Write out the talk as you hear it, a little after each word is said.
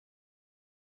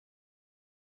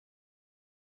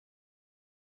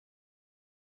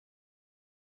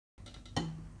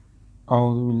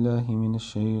أعوذ بالله من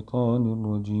الشيطان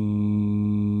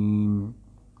الرجيم.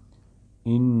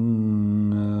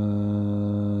 إنا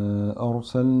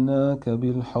أرسلناك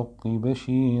بالحق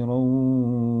بشيرا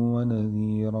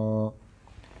ونذيرا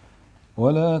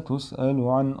ولا تسأل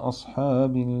عن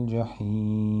أصحاب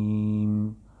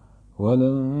الجحيم.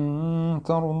 ولن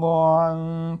ترضى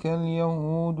عنك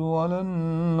اليهود ولا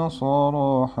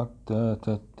النصارى حتى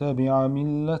تتبع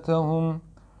ملتهم.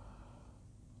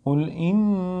 قل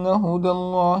إن هدى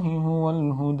الله هو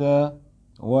الهدى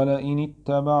ولئن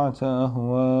اتبعت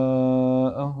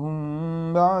أهواءهم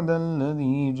بعد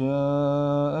الذي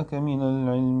جاءك من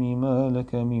العلم ما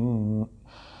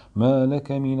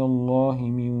لك من الله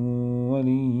من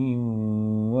ولي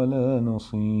ولا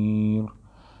نصير.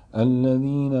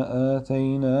 الذين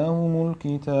آتيناهم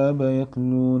الكتاب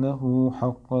يتلونه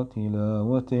حق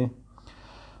تلاوته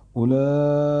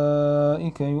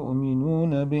أولئك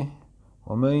يؤمنون به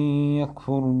ومن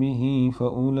يكفر به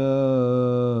فأولئك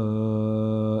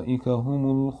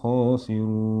هم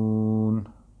الخاسرون.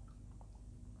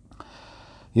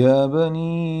 يا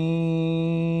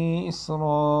بني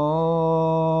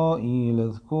إسرائيل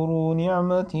اذكروا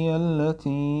نعمتي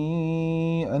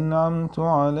التي أنعمت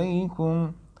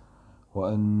عليكم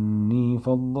وأني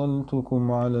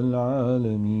فضلتكم على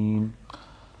العالمين.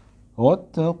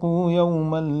 واتقوا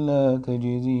يوما لا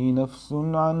تجزي نفس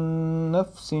عن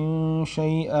نفس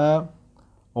شيئا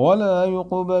ولا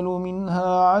يقبل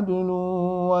منها عدل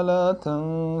ولا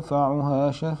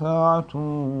تنفعها شفاعة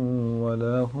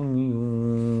ولا هم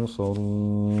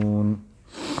ينصرون.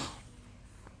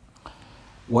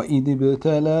 وإذ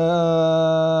ابتلى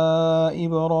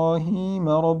إبراهيم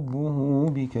ربه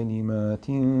بكلمات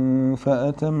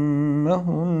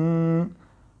فأتمهن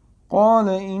قال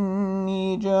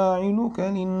إني جاعلك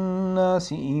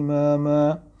للناس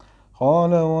إماما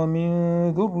قال ومن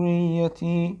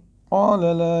ذريتي قال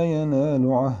لا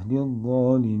ينال عهد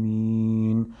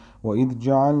الظالمين. وإذ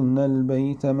جعلنا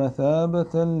البيت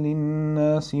مثابة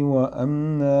للناس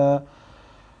وأمنا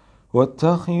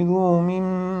واتخذوا من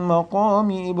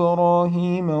مقام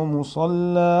إبراهيم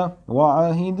مصلى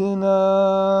وعهدنا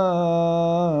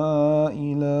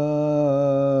إلى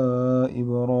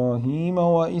إبراهيم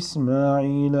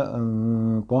وإسماعيل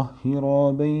أن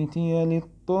طهرا بيتي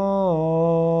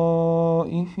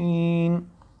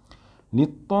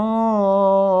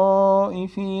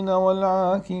للطائفين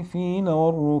والعاكفين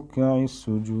والركع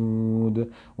السجود.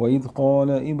 وإذ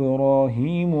قال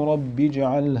إبراهيم رب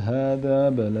اجعل هذا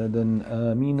بلدا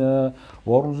آمنا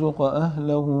وارزق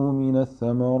أهله من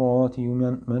الثمرات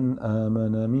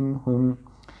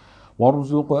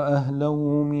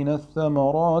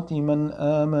من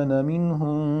آمن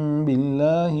منهم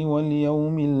بالله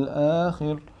واليوم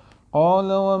الآخر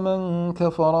قال ومن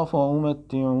كفر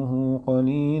فأمتعه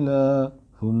قليلا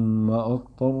ثم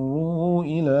أضطره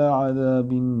إلى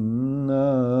عذاب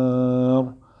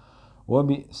النار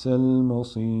وبئس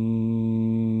المصير.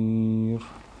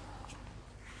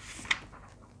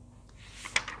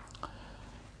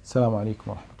 السلام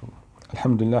عليكم ورحمة الله.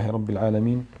 الحمد لله رب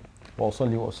العالمين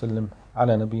وأصلي وأسلم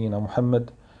على نبينا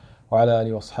محمد وعلى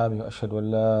آله وأصحابه وأشهد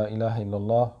أن لا إله إلا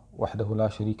الله وحده لا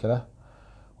شريك له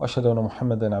وأشهد أن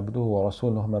محمدا عبده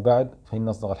ورسوله. ما بعد، فإن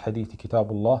أصدق الحديث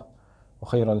كتاب الله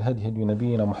وخير الهدي هدي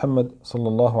نبينا محمد صلى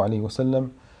الله عليه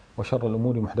وسلم وشر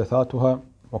الأمور محدثاتها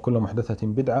وكل محدثة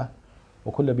بدعة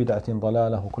وكل بدعة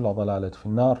ضلالة وكل ضلالة في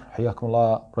النار. حياكم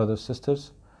الله brothers and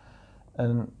sisters,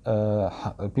 and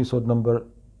episode number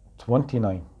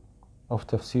 29 of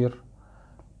Tafsir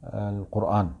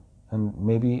al-Quran, and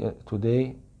maybe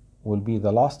today will be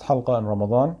the last halqa in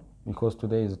Ramadan, because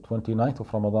today is the 29th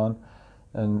of Ramadan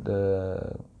and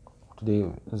today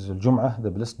is Jum'ah, the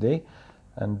blessed day,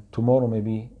 and tomorrow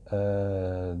maybe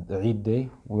the Eid day.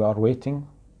 We are waiting,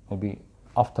 maybe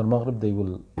after Maghrib they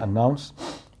will announce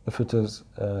if it is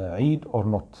Eid or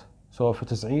not. So if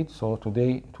it is Eid, so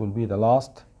today it will be the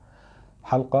last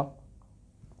halqa,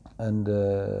 and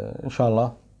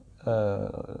inshallah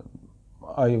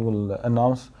I will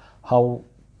announce how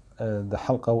the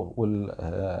halqa will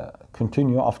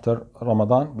continue after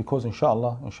Ramadan, because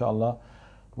inshallah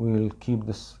we will keep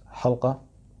this halqa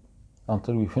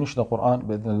until we finish the Quran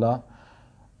bi'idhnillah,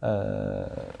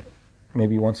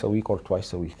 maybe once a week or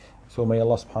twice a week. So may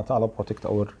Allah subhanahu wa ta'ala protect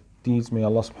our deeds, may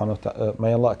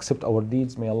Allah accept our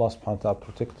deeds, may Allah subhanahu wa ta'ala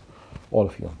protect all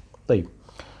of you. طيب.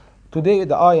 Today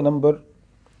the ayah number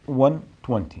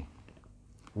 120.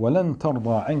 وَلَن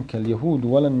تَرْضَى عَنْكَ الْيَهُودُ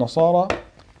وَلَا النَّصَارَى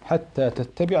حَتَّى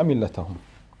تَتَّبِعَ مِلَّتَهُمْ.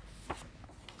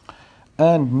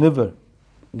 And never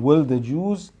will the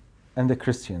Jews and the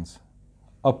Christians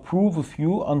approve of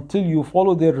you until you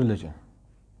follow their religion.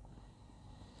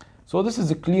 So this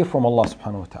is clear from Allah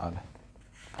subhanahu wa ta'ala.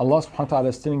 Allah subhanahu wa ta'ala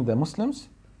is telling the Muslims,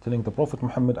 telling the Prophet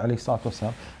Muhammad alayhi salatu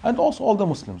wasalam, and also all the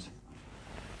Muslims,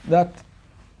 that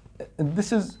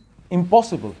this is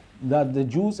impossible that the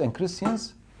Jews and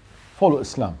Christians follow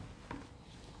Islam.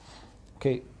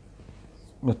 Okay,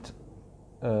 but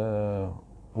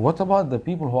what about the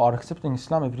people who are accepting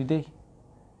Islam every day?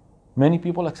 Many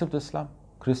people accept Islam,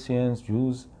 Christians,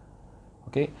 Jews.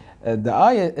 Okay, the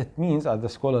ayah, it means, as the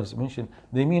scholars mentioned,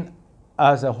 they mean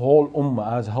as a whole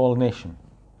ummah, as a whole nation.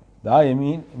 The ayah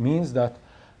means that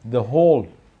the whole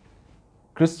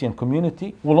Christian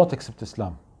community will not accept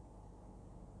Islam.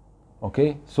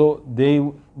 Okay, so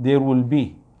there will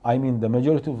be, I mean, the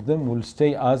majority of them will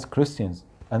stay as Christians,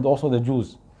 and also the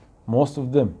Jews, most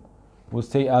of them will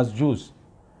stay as Jews.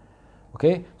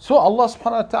 Okay, so Allah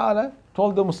subhanahu wa ta'ala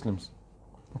told the Muslims,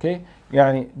 okay,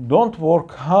 yani don't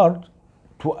work hard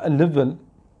to a level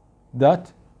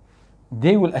that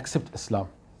they will accept Islam.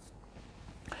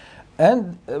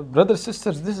 And brothers,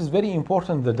 sisters, this is very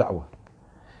important, the da'wah.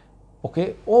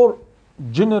 Okay, or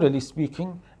generally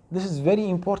speaking, this is very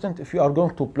important if you are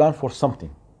going to plan for something.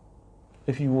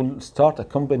 If you will start a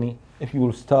company, if you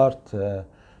will start a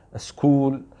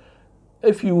school,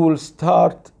 if you will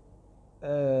start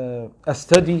a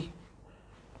study,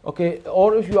 okay,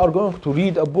 or if you are going to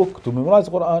read a book, to memorize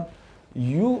Quran,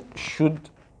 you should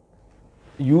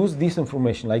use this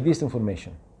information, like this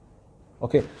information.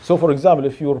 Okay, so for example,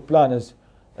 if your plan is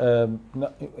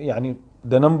يعني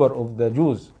the number of the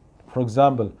Jews, for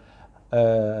example,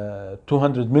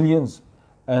 200 millions,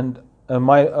 and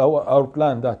our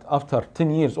plan that after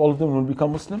 10 years all of them will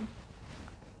become Muslim,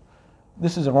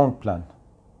 this is a wrong plan.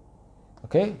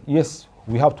 Okay, yes,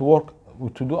 we have to work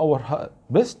to do our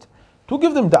best to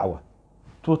give them da'wah,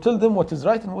 to tell them what is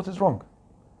right and what is wrong.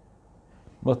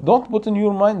 But don't put in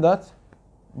your mind that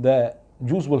the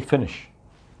Jews will finish.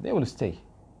 They will stay.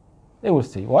 They will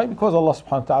stay. Why? Because Allah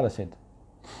subhanahu wa ta'ala said,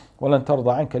 وَلَن تَرْضَ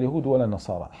عَنْكَ الْيَهُودُ وَلَا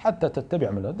النَّصَارَى حَتَّى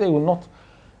تَتَّبِعْ مِلَّتَهُمْ. They will not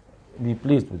be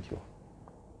pleased with you.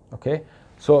 Okay?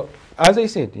 So, as I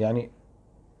said, يعني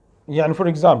for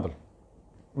example,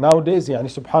 nowadays,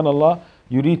 subhanallah,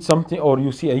 you read something or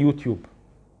you see a YouTube.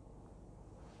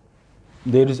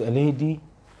 There is a lady,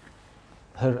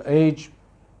 her age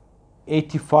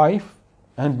 85,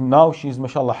 and now she is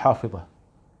mashallah hafidha.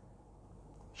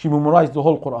 She memorized the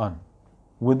whole Quran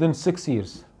within 6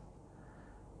 years.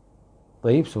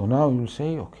 So now you'll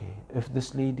say, okay, if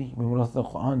this lady memorized the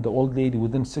Quran, the old lady,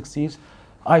 within 6 years,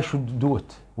 I should do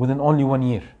it within only 1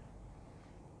 year.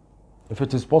 If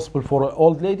it is possible for an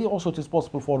old lady, also it is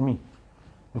possible for me,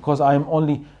 because I am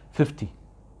only 50.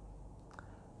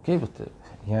 Okay, but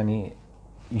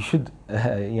you should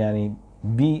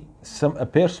be a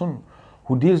person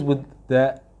who deals with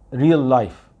the real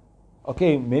life.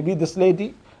 Okay, maybe this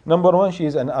lady, number one, she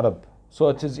is an Arab, so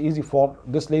it is easy for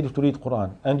this lady to read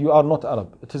Quran, and you are not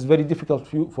Arab. It is very difficult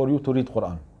for you to read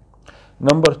Quran.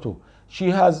 Number two, she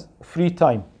has free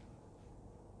time.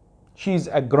 She is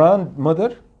a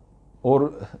grandmother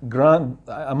or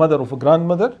a mother of a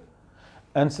grandmother,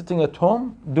 and sitting at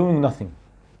home doing nothing,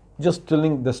 just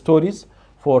telling the stories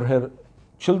for her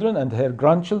children and her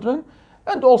grandchildren,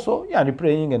 and also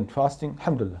praying and fasting,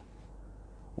 alhamdulillah.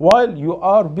 While you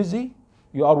are busy,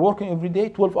 you are working every day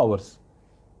 12 hours,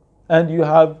 and you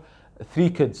have 3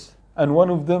 kids, and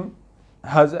one of them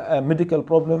has a medical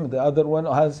problem, the other one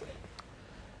has,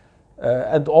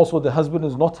 and also the husband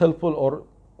is not helpful,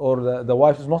 or the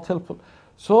wife is not helpful.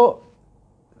 So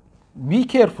be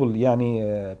careful,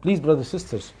 please, brothers and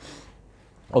sisters.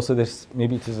 Also, this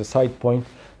maybe it is a side point,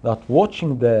 that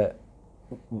watching the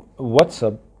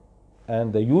WhatsApp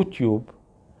and the YouTube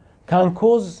can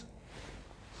cause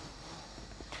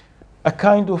a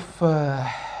kind of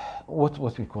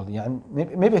what we call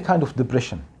maybe a kind of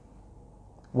depression.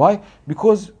 Why?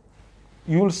 Because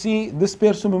you will see this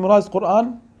person memorized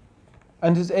Quran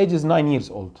and his age is 9 years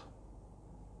old.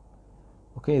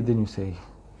 Okay, then you say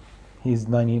he's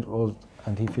 9 years old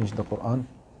and he finished the Quran,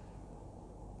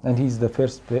 and he's the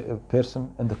first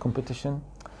person in the competition,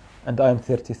 and I am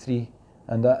 33,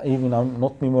 and even I'm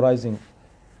not memorizing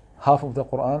half of the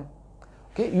Quran.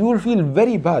 Okay, you will feel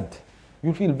very bad.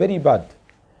 You feel very bad.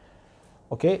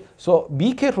 Okay, so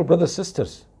be careful, brothers and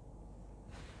sisters.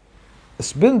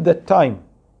 Spend that time,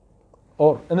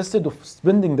 or instead of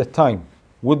spending the time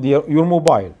with your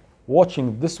mobile,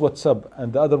 watching this WhatsApp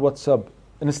and the other WhatsApp,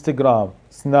 Instagram,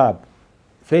 Snap,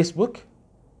 Facebook,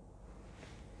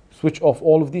 switch off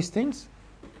all of these things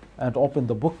and open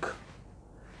the book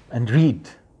and read,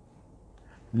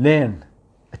 learn,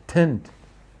 attend.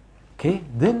 Okay,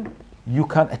 then you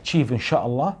can achieve,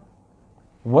 inshallah,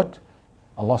 what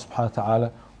Allah subhanahu wa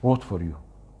ta'ala wrote for you.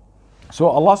 So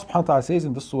Allah subhanahu wa ta'ala says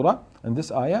in this surah, in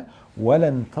this ayah,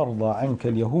 وَلَن تَرْضَى عَنْكَ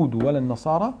الْيَهُودُ وَلَا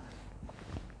النَّصَارَى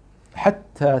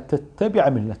حَتَّى تَتَّبِعَ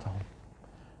مِلَّتَهُم.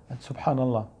 And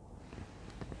subhanallah,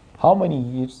 how many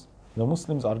years the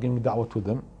Muslims are giving da'wah to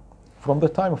them from the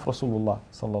time of Rasulullah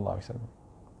sallallahu alaihi wasallam.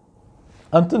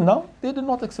 Until now, they did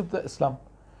not accept the Islam.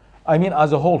 I mean,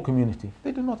 as a whole community,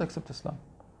 they did not accept Islam.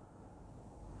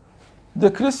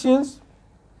 The Christians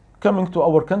coming to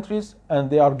our countries and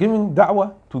they are giving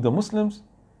da'wah to the Muslims,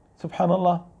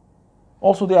 subhanallah.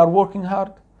 Also, they are working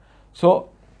hard. So,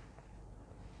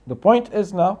 the point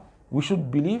is now, we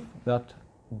should believe that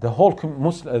the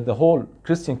whole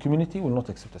Christian community will not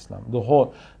accept Islam. The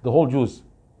whole Jews,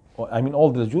 I mean all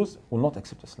the Jews will not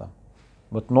accept Islam.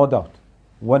 But no doubt,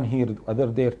 one here, other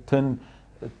there, 10,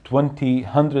 20,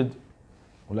 100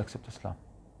 will accept Islam.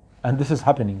 And this is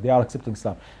happening. They are accepting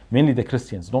Islam. Mainly the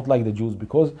Christians, not like the Jews.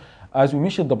 Because as we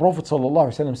mentioned, the Prophet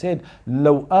ﷺ said,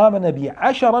 لو آمن بي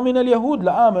عشر من اليهود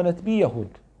لآمنت بي يهود.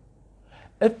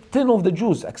 If 10 of the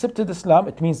Jews accepted Islam,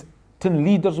 it means 10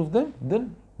 leaders of them,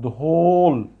 then the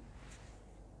whole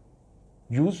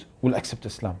Jews will accept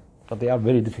Islam. But they are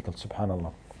very difficult,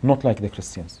 subhanallah. Not like the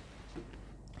Christians.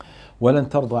 ولن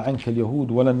ترضى عنك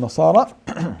اليهود ولا النصارى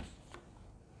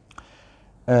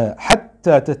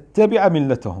حتى تتبع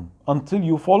ملتهم, until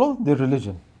you follow their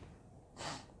religion.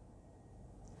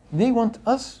 They want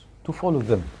us to follow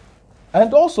them.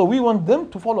 And also we want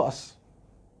them to follow us.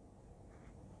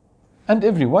 And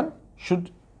everyone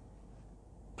should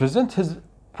present his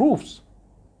proofs.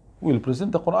 We will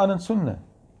present the Quran and Sunnah.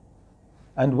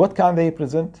 And what can they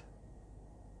present?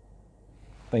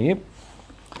 طيب.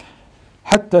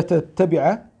 حتى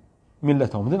تتبع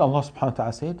ملتهم. Then Allah subhanahu wa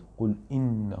ta'ala said, قُلْ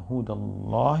إِنَّ هُدَى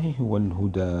اللَّهِ هُوَ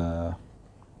الْهُدَى.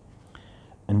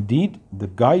 Indeed, the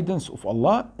guidance of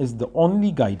Allah is the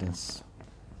only guidance.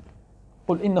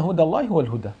 قُلْ إِنَّ هُدَى اللَّهِ هُوَ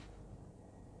الْهُدَى.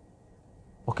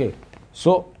 Okay,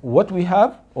 so what we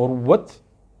have, or what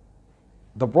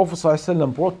the Prophet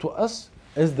ﷺ brought to us,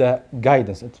 is the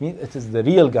guidance. It means it is the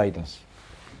real guidance.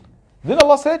 Then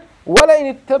Allah said,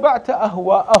 وَلَئِنِ اتَّبَعْتَ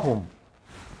أَهْوَاءَهُمْ.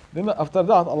 Then after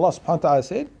that, Allah subhanahu wa ta'ala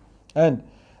said,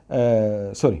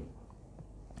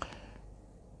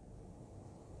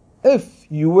 if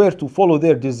you were to follow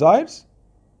their desires,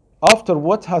 after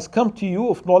what has come to you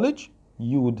of knowledge,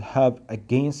 you would have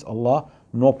against Allah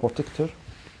no protector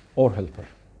or helper.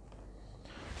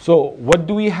 So what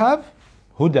do we have?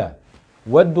 Huda.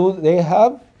 What do they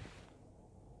have?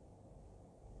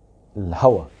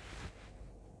 Al-hawa.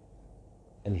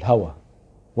 Al-hawa.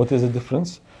 What is the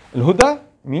difference? Al-huda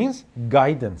means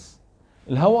guidance.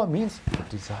 Al-hawa means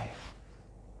desire.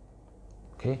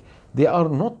 Okay? They are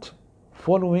not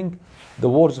following the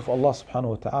words of Allah subhanahu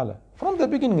wa ta'ala. From the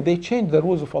beginning, they changed the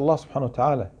rules of Allah subhanahu wa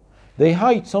ta'ala. They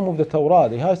hide some of the Torah,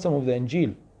 they hide some of the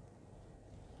Injil.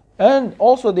 And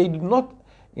also they did not,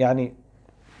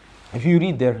 if you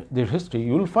read their history,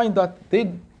 you will find that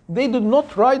they did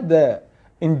not write the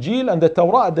Injil and the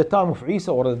Torah at the time of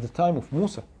Isa or at the time of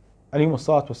Musa, alayhi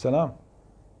salatu wasalam.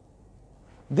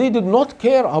 They did not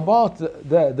care about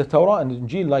the Torah and the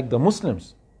Injil like the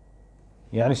Muslims.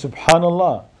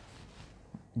 Subhanallah.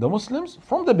 The Muslims,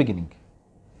 from the beginning,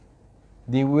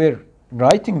 they were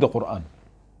writing the Quran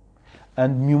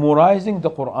and memorizing the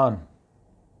Quran.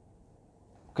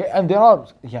 Okay, and there are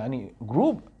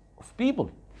group of people.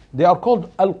 They are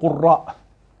called Al-Qurra.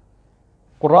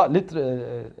 Qurra,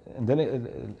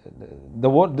 the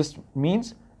word, this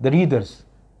means the readers.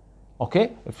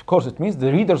 Okay, of course it means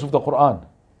the readers of the Quran.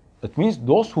 It means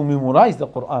those who memorize the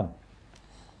Quran.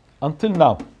 Until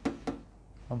now,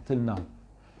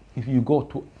 if you go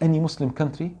to any Muslim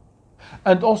country,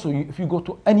 and also if you go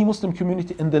to any Muslim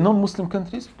community in the non-Muslim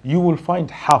countries, you will find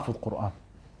half of the Quran.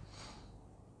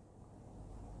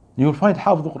 You will find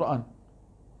half of the Quran.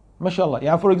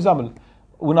 MashaAllah. For example,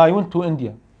 when I went to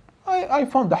India, I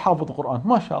found the half of the Quran.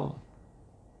 MashaAllah.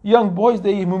 Young boys,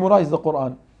 they memorize the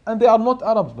Quran. And they are not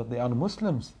Arabs, but they are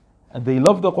Muslims. And they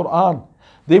love the Quran.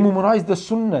 They memorize the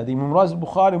Sunnah. They memorize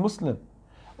Bukhari, Muslim.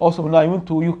 Also, when I went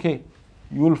to UK,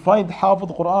 you will find half of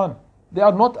the Quran. They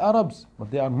are not Arabs,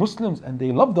 but they are Muslims and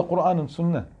they love the Quran and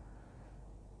Sunnah.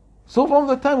 So from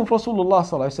the time of Rasulullah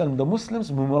sallallahu alaihi wasallam, the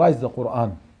Muslims memorize the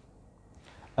Quran.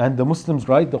 And the Muslims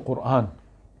write the Quran,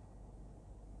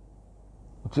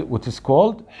 which is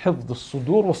called حفظ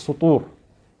الصدور والسطور.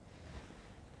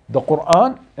 The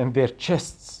Quran in their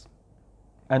chests,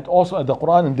 and also the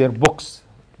Quran in their books,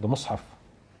 the Mus'haf.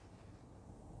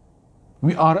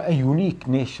 We are a unique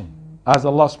nation. As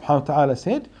Allah subhanahu wa ta'ala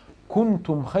said,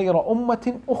 كنتم خير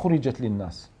أمة أخرجت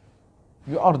للناس.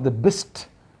 You are the best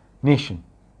nation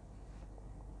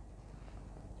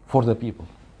for the people,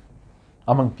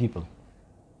 among people.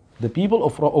 the people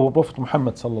of our Prophet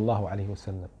Muhammad sallallahu alaihi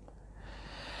wasallam.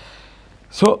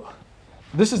 So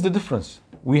this is the difference.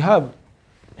 We have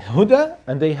huda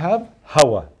and they have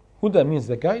hawa. Huda means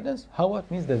the guidance, hawa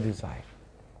means the desire.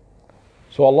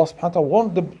 So Allah subhanahu wa ta'ala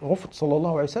warned the Prophet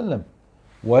sallallahu alaihi wasallam,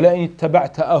 وَلَئِنِ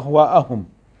اتَّبَعْتَ أَهْوَاءَهُم.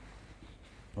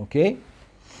 Okay?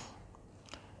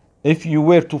 If you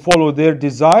were to follow their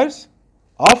desires,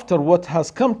 after what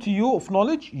has come to you of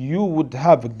knowledge, you would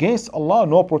have against Allah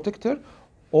no protector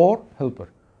or helper.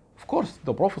 Of course,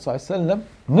 the Prophet ﷺ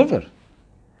never.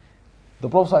 The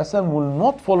Prophet ﷺ will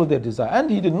not follow their desire, and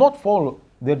he did not follow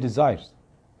their desires.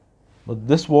 But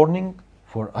this warning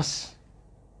for us: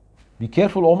 be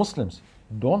careful, O Muslims.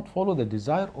 Don't follow the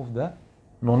desire of the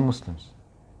non-Muslims.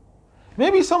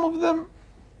 Maybe some of them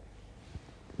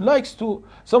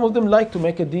like to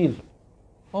make a deal.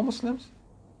 O Muslims,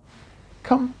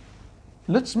 come,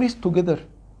 let's meet together.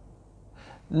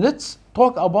 Let's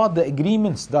talk about the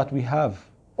agreements that we have.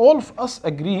 All of us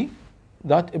agree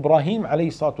that Ibrahim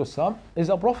alayhi salatu wasalam is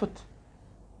a prophet.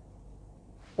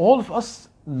 All of us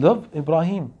love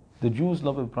Ibrahim. The Jews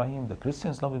love Ibrahim, the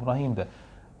Christians love Ibrahim, the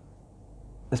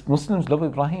Muslims love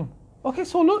Ibrahim. Okay,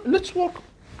 so let's work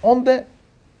on the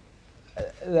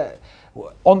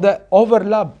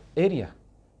overlap area.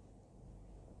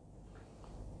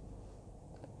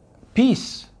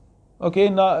 Peace. Okay,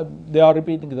 now they are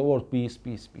repeating the word peace,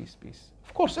 peace, peace, peace.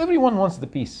 Of course, everyone wants the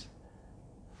peace.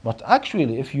 But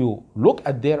actually, if you look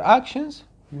at their actions,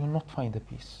 you will not find the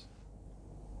peace.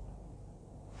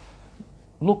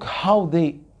 Look how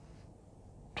they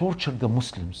tortured the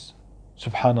Muslims.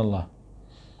 Subhanallah.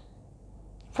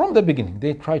 From the beginning,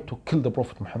 they tried to kill the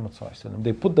Prophet Muhammad sallallahu alaihi wasallam.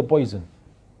 They put the poison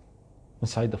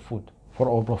inside the food for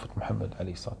our Prophet Muhammad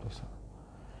alayhi salatu wasallam.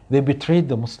 They betrayed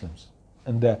the Muslims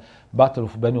in the battle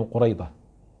of Banu Qurayza,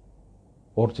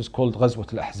 or it is called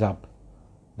Ghazwat al-Ahzab,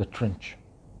 the trench.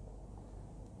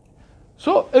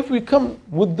 So if we come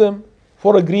with them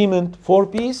for agreement, for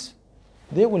peace,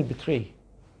 they will betray.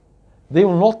 They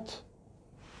will not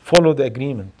follow the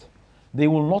agreement. They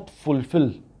will not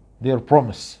fulfill their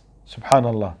promise.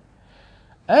 Subhanallah.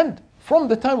 And from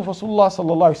the time of Rasulullah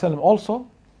sallallahu alaihi wasallam also,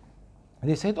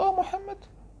 they said, "Oh Muhammad,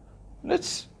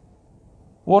 let's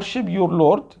worship your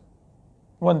Lord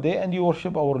one day, and you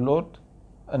worship our Lord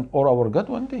or our God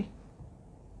one day."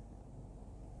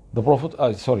 The Prophet,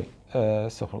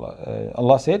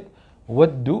 Allah said,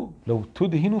 "وَدُّوا لَوْ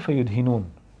تُدْهِنُ فَيُدْهِنُونَ."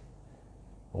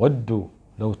 وَدُّوا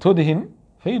لَوْ تُدْهِنُ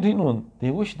فَيُدْهِنُونَ.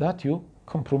 They wish that you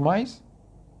compromise,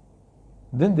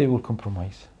 then they will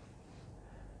compromise.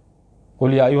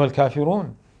 قُلْ يَا أَيُّهَا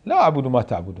الْكَافِرُونَ لَا أَعْبُدُ مَا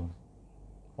تَعْبُدُونَ.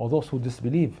 Or those who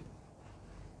disbelieve,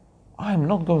 I am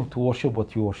not going to worship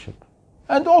what you worship.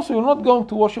 And also you're not going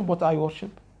to worship what I worship.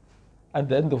 At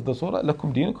the end of the surah,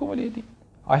 لَكُمْ دِينُكُمْ وَلِيَ دِينِ.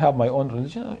 I have my own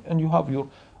religion and you have your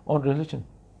own religion.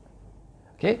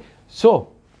 Okay?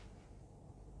 So,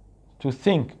 to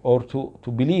think or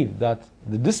to believe that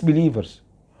the disbelievers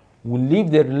will leave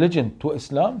their religion to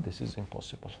Islam, this is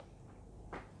impossible.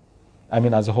 I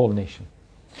mean, as a whole nation.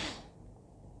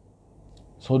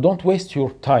 So don't waste your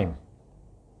time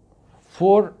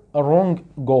for a wrong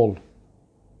goal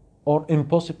or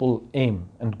impossible aim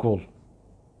and goal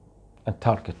and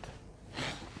target.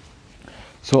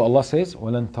 So Allah says,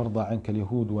 وَلَن تَرْضَ عَنْكَ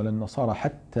الْيَهُودُ وَلَا النَّصَارَى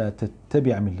حَتَّى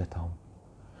تَتَّبِعَ مِلَّتَهُمْ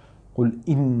قُلْ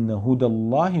إِنَّ هُدَى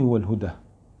اللَّهِ هُوَ الْهُدَى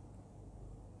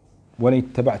وَلَنِ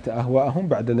اتَّبَعْتَ أَهْوَاءَهُمْ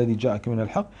بَعْدَ الَّذِي جَاءَكَ مِنَ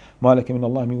الْحَقِّ مَا لَكَ مِنَ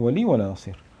اللَّهِ مِنْ وَلِيٍّ وَلَا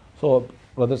نَصِيرٍ. So,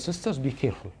 brothers and sisters, be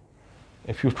careful.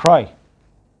 If you try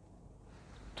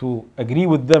to agree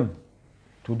with them,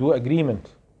 to do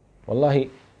agreement, wallahi,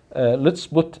 let's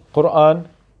put Quran,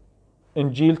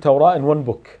 Injil, Torah in one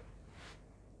book.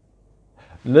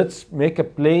 Let's make a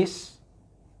place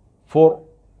for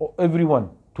everyone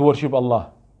to worship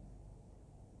Allah.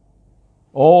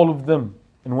 All of them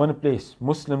in one place.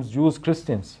 Muslims, Jews,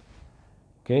 Christians.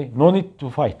 Okay? No need to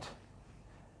fight.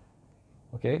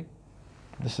 Okay?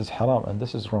 This is haram and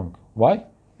this is wrong. Why?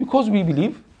 Because we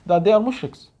believe that they are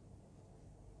mushriks.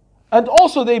 And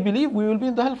also they believe we will be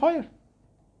in the hellfire.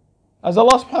 As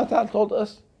Allah subhanahu wa ta'ala told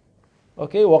us,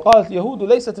 okay, وقالت اليهود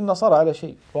ليست النصارى على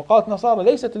شيء وقالت النصارى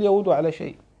ليست اليهود على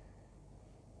شيء.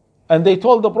 And they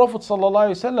told the Prophet sallallahu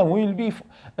alaihi wasallam, we will be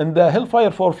in the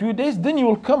hellfire for a few days, then you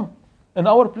will come in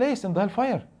our place in the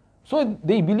hellfire. So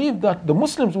they believe that the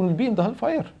Muslims will be in the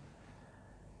hellfire.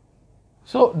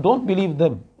 So don't believe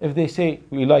them if they say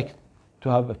we like to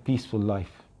have a peaceful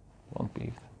life. Don't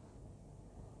believe them.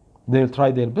 They'll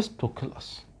try their best to kill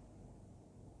us.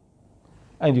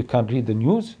 And you can read the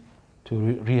news to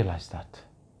realize that.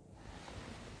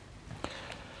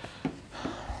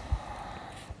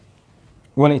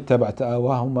 وَلَنِ اتَّبَعْتَ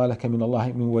آوَاهُمْ مَا لَكَ مِنَ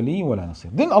اللَّهِ مِنْ وَلِيٍّ وَلَا نَصِيرٍ.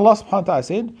 Then Allah subhanahu wa ta'ala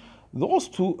said, those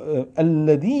two,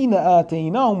 الَّذِينَ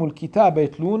آتَيْنَاهُمُ الْكِتَابَ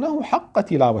يَتْلُونَهُ حَقَّ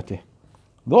تِلَاوَتِهِ.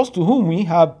 Those to whom we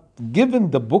have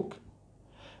given the book,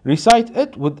 recite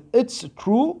it with its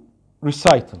true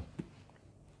recital.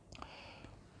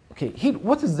 Okay, here,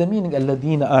 what is the meaning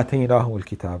الَّذِينَ آتَيْنَاهُمُ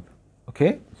الْكِتَابَ?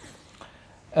 Okay.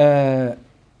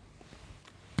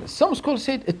 Some scholars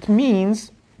said it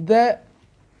means that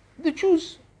the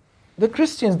Jews, the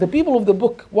Christians, the people of the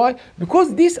book. Why?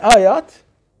 Because this ayat,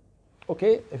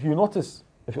 okay, if you notice,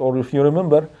 if you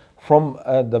remember from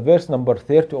the verse number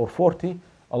 30 or 40,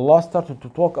 Allah started to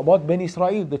talk about Bani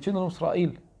Israel, the children of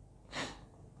Israel.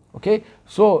 Okay,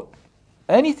 so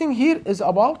anything here is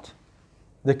about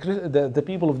the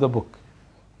people of the book.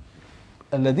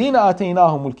 الذين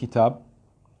آتيناهم الكتاب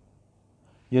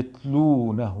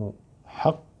يتلونه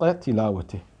حق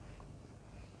تلاوته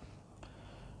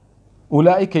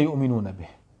أولئك يؤمنون به.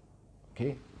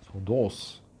 Okay, so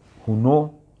those who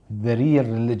know the real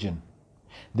religion,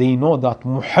 they know that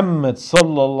Muhammad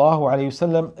sallallahu alayhi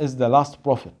wasallam is the last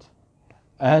prophet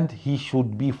and he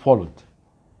should be followed.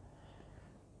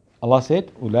 Allah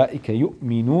said أولئك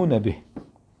يؤمنون به.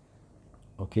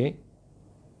 Okay,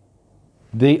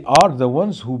 they are the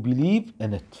ones who believe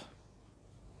in it.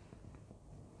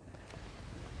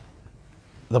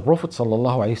 The Prophet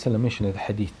sallallahu alayhi wasallam mentioned in the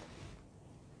hadith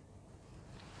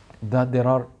that there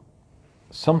are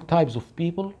some types of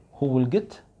people who will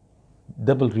get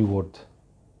double reward.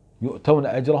 يؤتون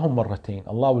أجرهم مرتين.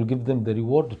 Allah will give them the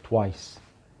reward twice.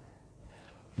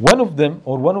 One of them,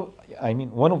 or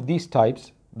one of these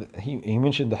types, he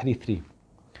mentioned the hadith 3.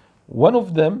 One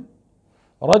of them,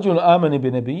 رجل آمن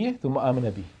بنبيه ثم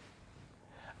آمن به.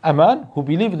 A man who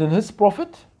believed in his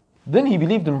prophet, then he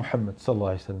believed in Muhammad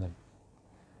sallallahu alayhi wasallam.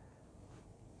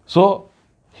 So,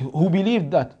 who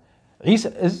believed that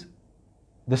Isa is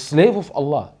the slave of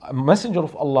Allah, a messenger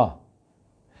of Allah.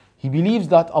 He believes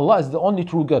that Allah is the only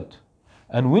true God.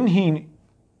 And when he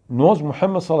knows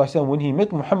Muhammad sallallahu alaihi wasallam, when he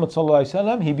met Muhammad sallallahu alaihi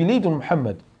wasallam, he believed in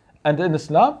Muhammad and in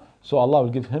Islam, so Allah will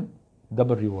give him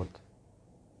double reward.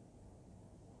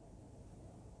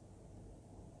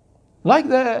 Like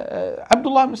the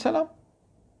Abdullah ibn Salam,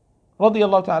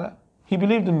 radiyallahu ta'ala. He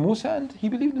believed in Musa and he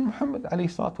believed in Muhammad alayhi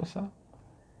salatu wasalam.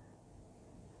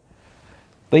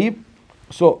 طيب,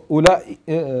 so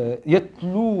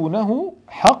يتلونه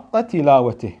حق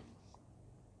تلاوته.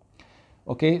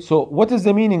 Okay, so what is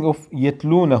the meaning of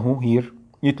يتلونه here?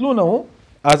 يتلونه,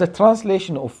 as a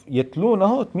translation of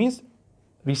يتلونه, it means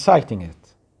reciting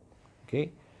it.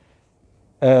 Okay,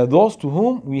 those to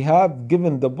whom we have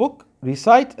given the book,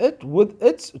 recite it with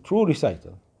its true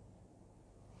recital.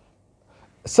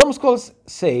 Some scholars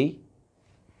say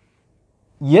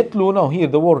يتلونه, here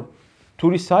the word to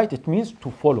recite, it means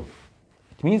to follow.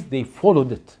 It means they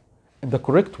followed it in the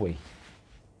correct way,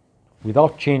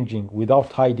 without changing,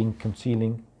 without hiding,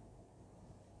 concealing.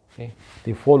 Okay?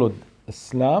 They followed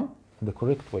Islam in the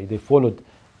correct way. They followed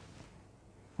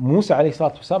Musa alayhi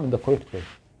salatu wasalam in the correct way.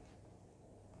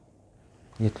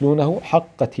 يتلونه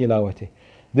حق تلاوته.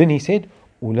 Then he said,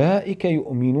 أولئك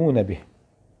يؤمنون به.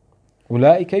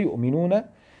 أولئك يؤمنون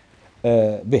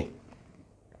به.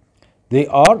 They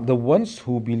are the ones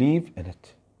who believe in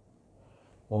it.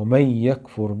 ومن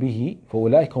يكفر به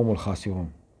فأولئك هم الخاسرون.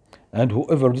 And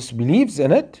whoever disbelieves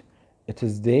in it, it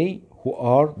is they who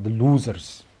are the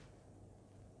losers.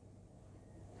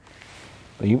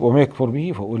 ومن يكفر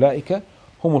به فأولئك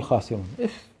هم الخاسرون.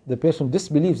 If the person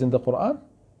disbelieves in the Quran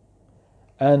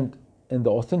and in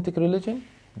the authentic religion,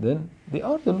 then they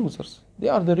are the losers. They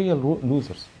are the real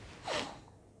losers.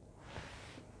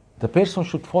 The person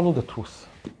should follow the truth.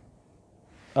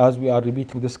 As we are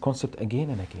repeating this concept again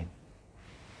and again.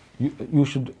 You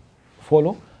should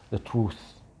follow the truth.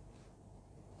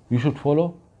 You should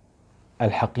follow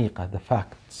al-haqiqah, the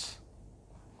facts.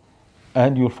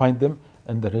 And you'll find them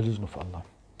in the religion of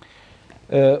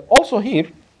Allah. Also here,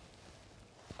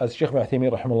 as Shaykh Ibn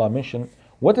Uthaymeen rahimahullah mentioned,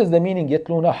 what is the meaning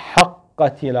يتلون حق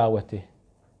تلاوته?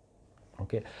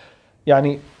 Okay.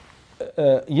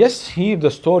 Yes, here the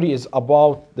story is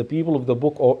about the people of the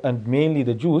book and mainly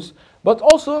the Jews, but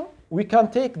also we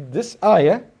can take this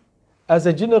ayah as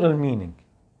a general meaning.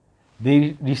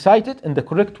 They recite it in the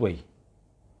correct way.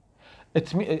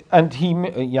 And he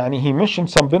mentioned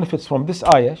some benefits from this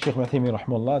ayah, Shaykh Ibn Uthaymeen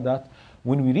rahimahullah, that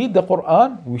when we read the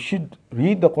Quran, we should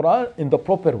read the Quran in the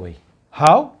proper way.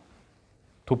 How?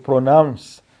 To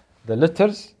pronounce the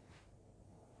letters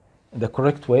in the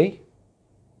correct way,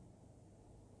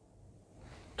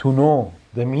 to know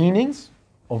the meanings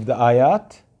of the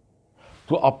ayat,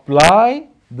 to apply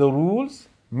the rules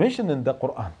mentioned in the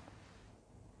Quran.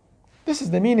 This is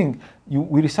the meaning.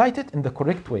 We recite it in the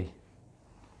correct way.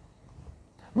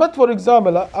 But for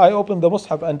example, I open the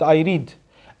Mus'haf and I read,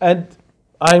 and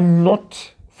I'm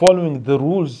not following the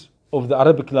rules of the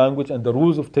Arabic language and the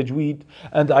rules of Tajweed,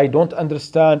 and I don't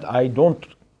understand, I don't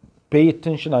pay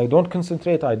attention, I don't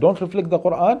concentrate, I don't reflect the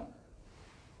Quran,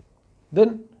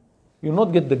 then you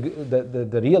not get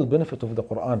the real benefit of the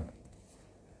Quran.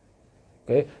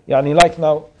 Okay, يعني like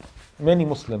now, many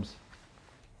Muslims,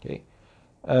 okay,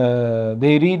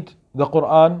 they read the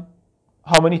Quran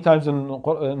how many times in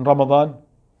Ramadan?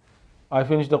 I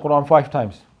finished the Quran 5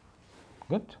 times.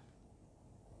 Good.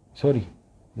 Sorry,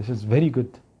 this is very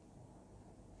good.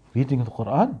 Reading the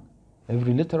Quran,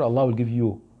 every letter Allah will give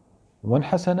you 1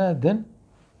 hasana, then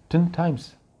 10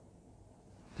 times.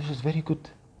 This is very good.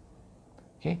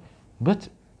 Okay, but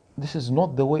this is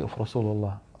not the way of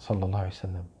Rasulullah sallallahu alaihi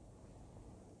wasallam.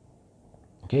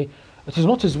 Okay, it is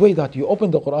not his way that you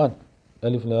open the Quran.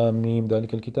 Alif Lam Mim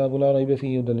ذلك الكتاب لا ريب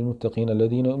فيه هدى للمتقين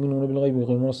الذين يؤمنون بالغيب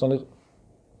ويقيمون الصلاة.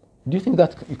 Do you think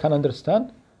that you can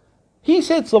understand? He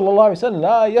said صلى الله عليه وسلم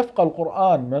لا يفقه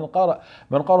القرآن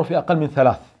من قرأ في أقل من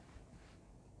 3.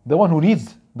 The one who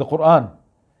reads the Quran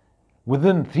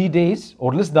within 3 days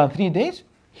or less than 3 days,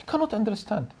 he cannot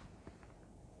understand.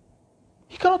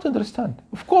 He cannot understand.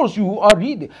 Of course, you are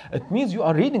reading. It means you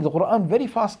are reading the Quran very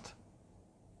fast.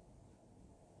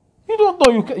 You don't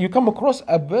know. You come across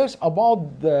a verse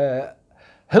about the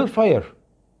hellfire,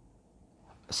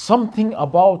 something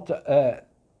about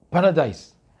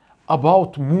paradise,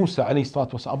 about Musa alayhi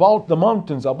salatu wasalam, about the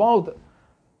mountains, about.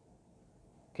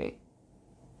 Okay,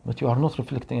 but you are not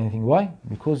reflecting anything. Why?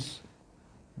 Because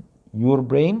your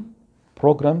brain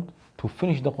programmed to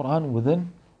finish the Quran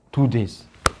within 2 days.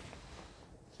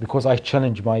 Because I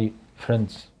challenge my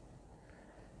friends.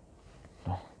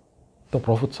 No. The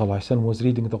Prophet ﷺ was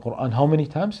reading the Quran how many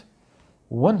times?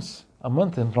 Once a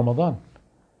month in Ramadan.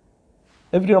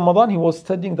 Every Ramadan he was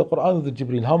studying the Quran with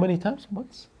Jibreel. How many times?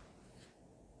 Once.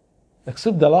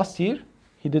 Except the last year,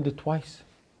 he did it twice.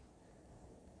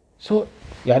 So,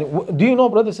 do you know,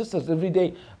 brothers and sisters, every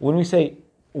day when we say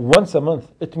once a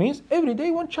month, it means every day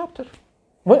 1 chapter.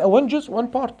 One juz, 1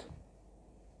 part.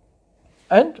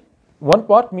 And 1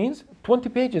 part means 20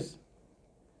 pages.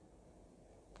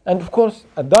 And of course,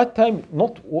 at that time,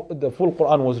 not the full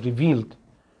Quran was revealed.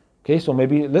 Okay, so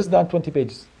maybe less than 20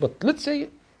 pages. But let's say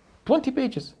 20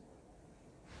 pages.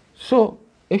 So,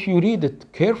 if you read it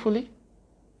carefully,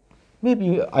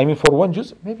 maybe, for 1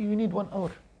 juz, maybe you need 1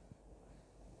 hour.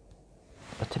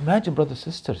 But imagine, brothers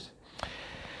and sisters,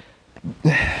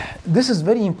 this is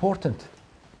very important.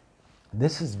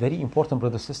 This is very important,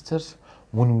 brothers and sisters.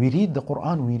 When we read the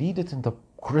Quran, we read it in the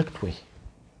correct way.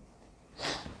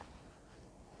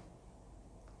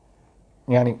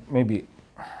 Maybe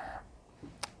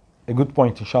a good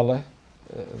point, inshallah,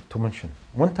 to mention.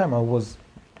 One time I was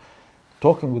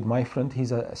talking with my friend,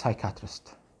 he's a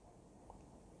psychiatrist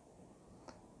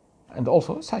and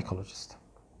also a psychologist.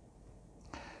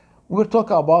 We were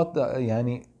talking about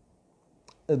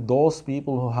those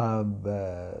people who have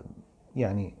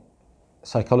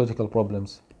psychological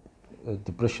problems,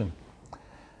 depression.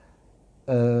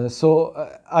 So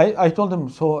I told him,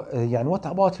 what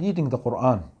about reading the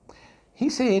Quran? He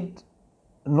said,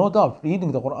 no doubt,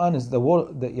 reading the Quran is the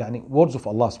words of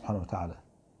Allah subhanahu wa ta'ala.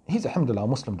 He's alhamdulillah, a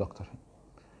Muslim doctor,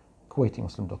 Kuwaiti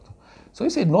Muslim doctor. So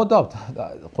he said, no doubt,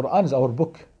 the Quran is our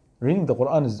book. Reading the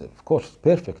Quran is, of course,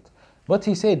 perfect. But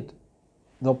he said,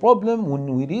 the problem when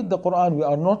we read the Quran, we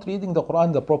are not reading the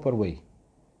Quran the proper way.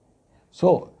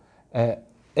 So,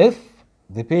 if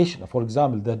the patient, for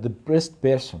example, the depressed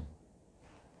person,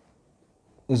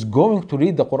 is going to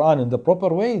read the Quran in the proper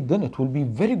way, then it will be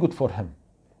very good for him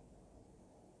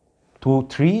to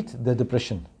treat the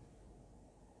depression.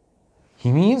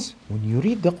 He means when you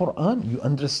read the Quran, you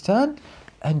understand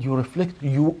and you reflect,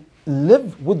 you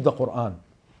live with the Quran.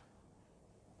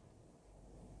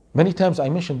 Many times I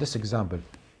mentioned this example.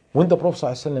 When the Prophet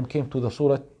ﷺ came to the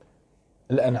Surat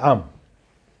Al-An'am,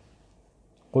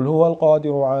 قل هو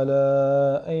القادر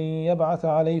على أن يبعث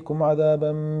عليكم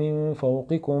عذابا من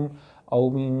فوقكم أو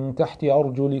من تحت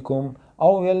أرجلكم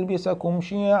أو يلبسكم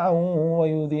شيعا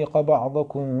ويذيق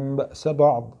بعضكم بأس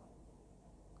بعض.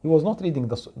 He was not reading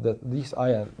this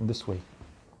ayah in this way.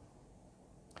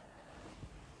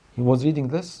 He was reading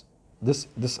this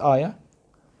ayah.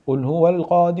 قل هو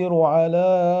القادر على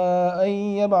أن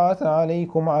يبعث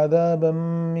عليكم عذابا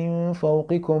من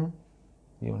فوقكم.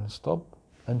 He will stop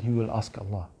and he will ask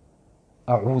Allah,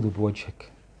 أعوذ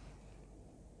بوجهك.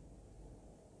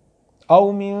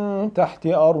 أو من تحت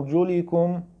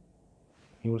أرجلكم.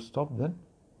 He will stop then.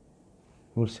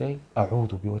 He will say,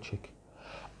 أعوذ بوجهك.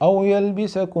 أو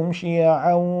يلبسكم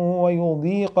شيعا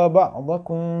ويضيق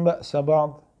بعضكم بأس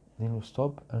بعض. Then you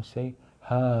stop and say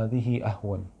هذه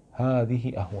أهون,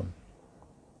 هذه أهون.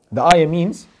 The ayah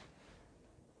means,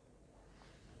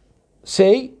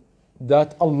 say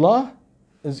that Allah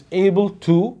is able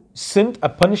to send a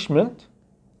punishment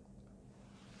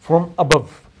from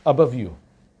above you,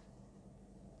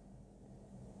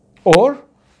 or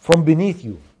from beneath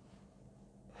you,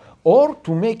 or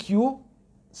to make you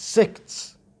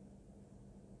sects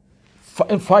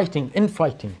in fighting.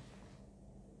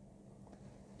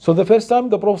 So the first time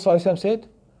the Prophet ﷺ said,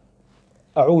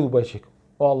 أعوذ بوجهك,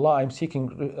 oh Allah,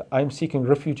 I'm seeking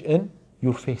refuge in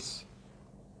your face.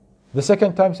 The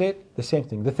second time said the same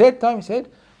thing. The third time said,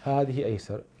 هذه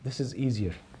أيسر, this is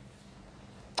easier.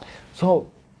 So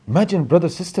imagine,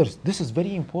 brothers, sisters, this is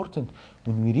very important.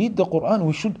 When we read the Quran,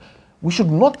 we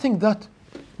should not think that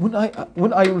when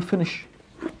I will finish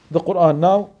the Quran.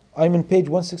 Now I'm in page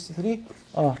 163.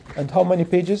 And how many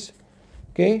pages?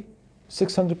 Okay,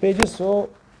 600 pages. So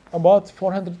about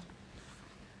 400.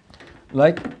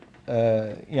 Like,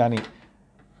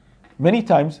 many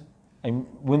times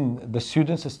when the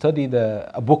students study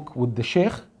a book with the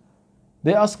Sheikh,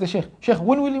 they ask the Sheikh,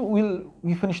 when will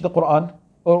we finish the Quran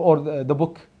or the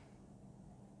book?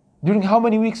 During how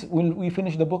many weeks will we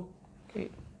finish the book? Okay.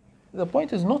 The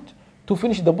point is not to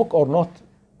finish the book or not.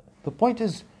 The point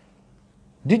is,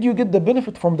 did you get the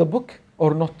benefit from the book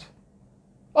or not?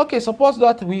 Okay, suppose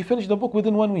that we finish the book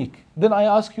within 1 week. Then I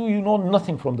ask you, you know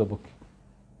nothing from the book.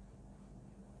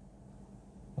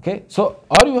 Okay, so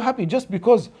are you happy just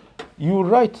because you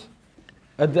write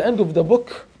at the end of the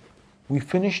book, we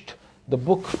finished the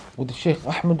book with Sheikh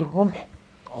Ahmed al-Rumh,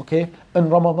 okay, in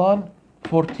Ramadan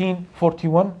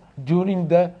 1441 during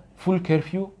the full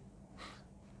curfew?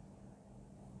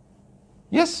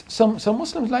 Yes, some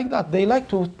Muslims like that. They like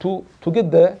to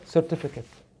get the certificate.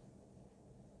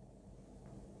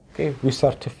 Okay, we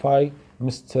certify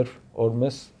Mr. or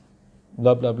Miss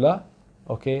blah blah blah,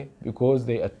 okay, because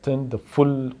they attend the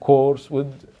full course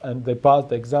and they pass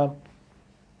the exam.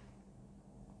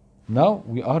 Now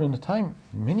we are in a time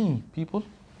many people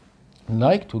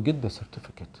like to get the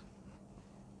certificate.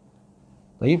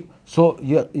 So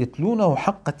يتلونه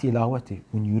حق تلاوته.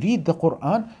 When you read the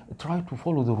Quran, try to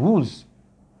follow the rules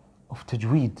of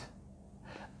tajweed.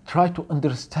 Try to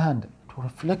understand, to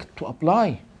reflect, to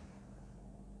apply.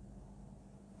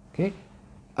 Okay,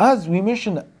 as we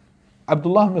mentioned,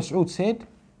 Abdullah ibn Mas'ud said,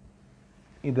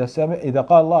 إذا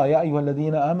قال الله يا أيها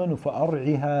الذين آمنوا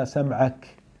فأرعها سمعك.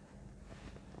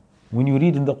 When you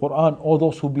read in the Quran, all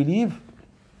those who believe,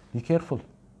 be careful.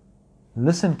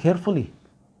 Listen carefully.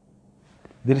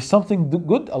 There is something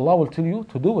good, Allah will tell you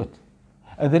to do it.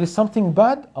 And there is something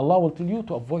bad, Allah will tell you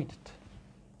to avoid it.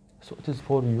 So it is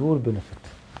for your benefit.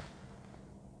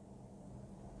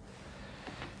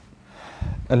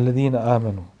 الذين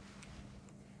آمنوا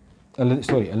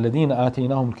الذين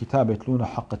آتيناهم الكتاب يتلون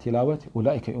حق تلاوته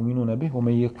أولئك يؤمنون به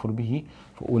ومن يكفر به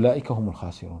فأولئك هم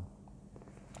الخاسرون.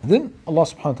 Then Allah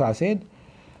subhanahu wa ta'ala said,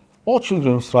 O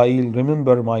children of Israel,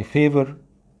 remember my favor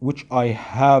which I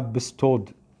have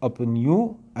bestowed upon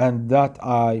you, and that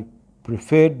I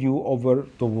preferred you over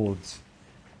the worlds.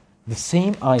 The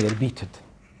same ayah repeated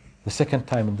the second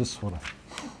time in this surah.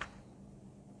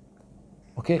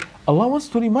 Okay, Allah wants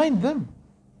to remind them.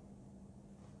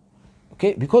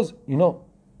 Okay, because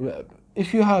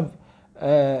if you have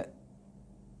a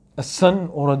son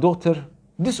or a daughter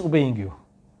disobeying you,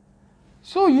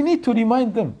 so you need to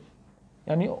remind them.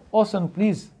 Oh son,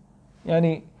 please,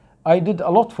 I did a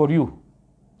lot for you.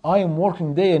 I am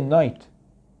working day and night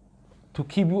to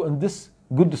keep you in this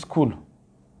good school,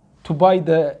 to buy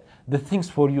the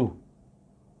things for you.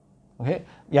 Okay,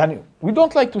 we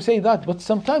don't like to say that, but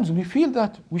sometimes we feel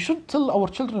that we should tell our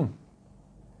children,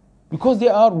 because they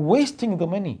are wasting the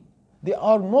money. They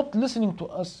are not listening to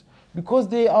us because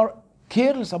they are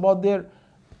careless about their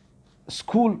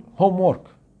school homework.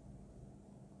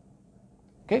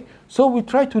 Okay, so we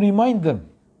try to remind them.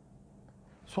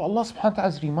 So Allah subhanahu wa ta'ala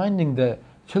is reminding the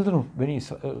children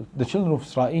of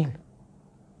Israel,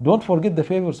 don't forget the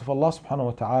favors of Allah subhanahu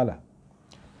wa ta'ala.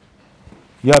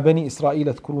 يا بني إسرائيل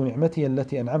اذكروا نعمتي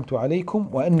التي أنعمت عليكم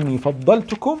وأني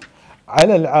فضلتكم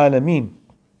على العالمين.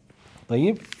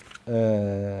 طيب,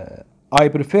 I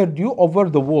preferred you over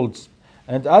the worlds.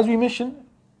 And as we mentioned,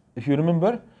 if you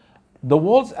remember, the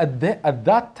worlds at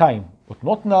that time, but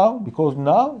not now, because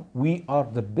now we are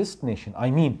the best nation. I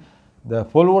mean, the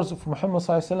followers of Muhammad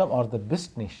ﷺ are the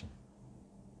best nation.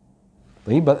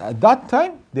 But at that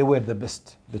time, they were the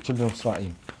best, the children of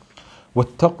Israel.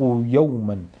 وَاتَّقُوا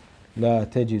يَوْمًا لَا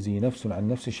تَجِزِي نَفْسٌ عَنْ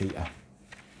نَفْسِ شَيْئًا.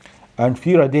 And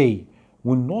fear a day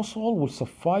when no soul will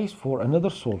suffice for another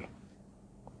soul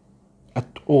at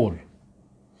all,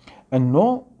 and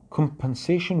no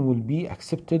compensation will be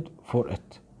accepted for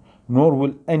it, nor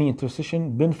will any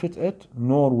intercession benefit it,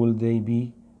 nor will they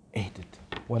be aided.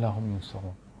 وَلَا هُمْ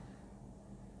يُنصَرُونَ.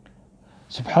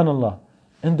 Subhanallah.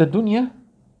 In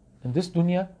this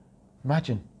dunya,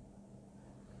 imagine,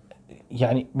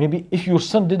 maybe if your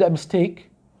son did a mistake,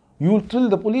 you will tell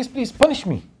the police, please punish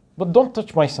me, but don't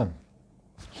touch my son.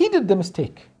 He did the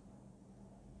mistake.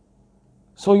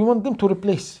 So you want them to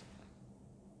replace.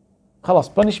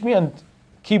 Khalas, punish me and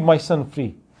keep my son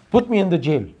free. Put me in the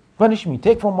jail. Punish me,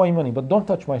 take from my money, but don't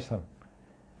touch my son.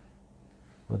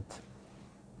 But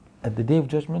at the day of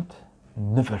judgment,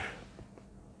 never.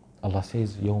 Allah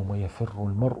says, يَوْمَ يَفِرُّ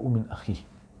الْمَرْءُ مِنْ أَخِيهِ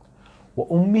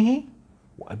وَأُمِّهِ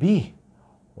وَأَبِيهِ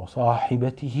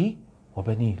وَصَاحِبَتِهِ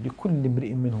وَبَنِيهِ لِكُلِّ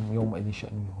امْرِئٍ مِّنْهُمْ يَوْمَئِذٍ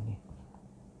شَأْنٌ يُغْنِيهِ.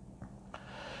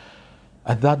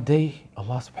 At that day,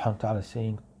 Allah subhanahu wa ta'ala is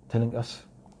telling us,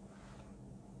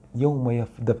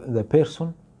 the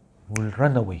person will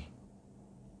run away.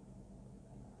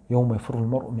 يَوْمَ يَفِرُّ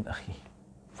الْمَرْءُ مِنْ أَخِيهِ,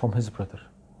 from his brother.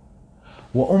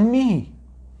 وَأُمِّهِ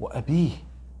وَأَبِيهِ,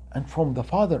 and from the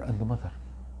father and the mother.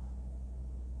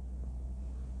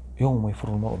 يَوْمَ يَفِرُّ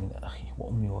الْمَرْءُ مِنْ أَخِيهِ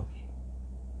وَأُمِّهِ وَأَبِيهِ,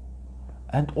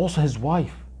 and also his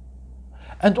wife,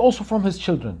 and also from his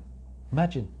children.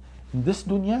 Imagine, in this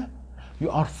dunya, you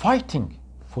are fighting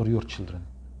for your children,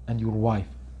 and your wife,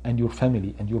 and your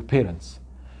family, and your parents.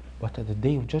 But at the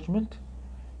day of judgment,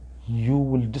 you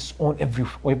will disown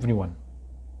everyone.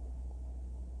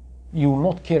 You will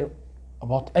not care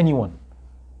about anyone.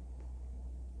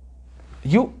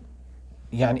 In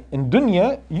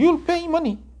dunya, you'll pay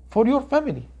money for your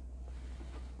family.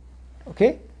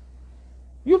 Okay?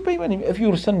 You'll pay money. If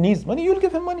your son needs money, you'll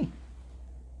give him money.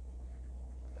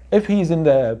 If he is in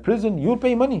the prison, you'll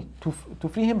pay money to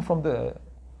free him from the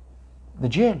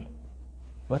jail.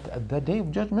 But at that day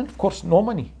of judgment, of course, no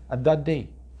money at that day.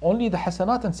 Only the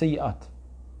hasanat and sayyi'at,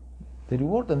 the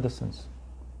reward and the sins.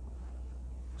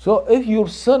 So if your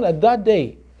son at that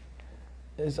day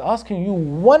is asking you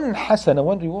one hasana,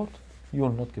 one reward, you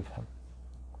will not give him.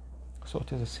 So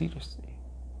it is a serious thing.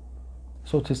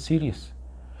 So it is serious.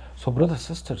 So brothers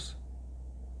and sisters,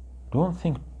 don't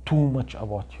think too much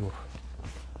about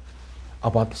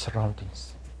the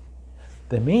surroundings.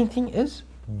 The main thing is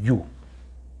you.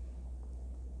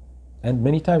 And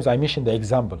many times I mentioned the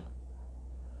example.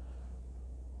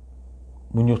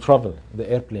 When you travel, the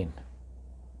airplane.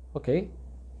 Okay?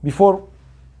 Before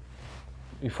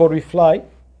we fly,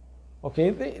 okay,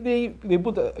 they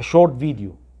put a short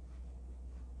video.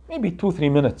 Maybe 2-3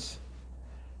 minutes.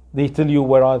 They tell you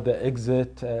where are the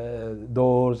exit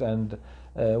doors and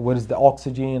where is the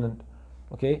oxygen. And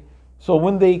okay? So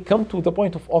when they come to the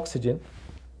point of oxygen,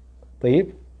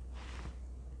 they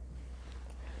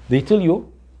tell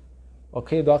you,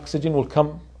 okay, the oxygen will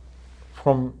come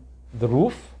from the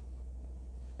roof.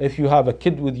 If you have a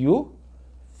kid with you,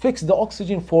 fix the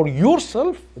oxygen for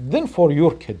yourself, then for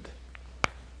your kid.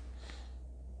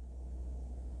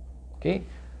 Okay?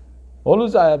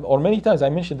 Always, or many times I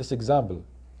mentioned this example.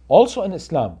 Also in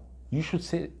Islam, you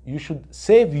should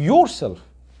save yourself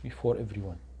before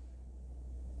everyone.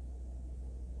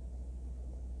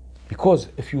 Because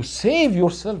if you save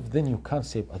yourself, then you can't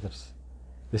save others.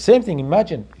 The same thing,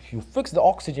 imagine if you fix the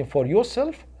oxygen for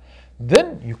yourself,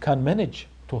 then you can manage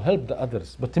to help the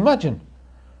others. But imagine,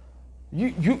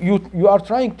 you are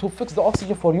trying to fix the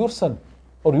oxygen for your son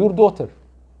or your daughter.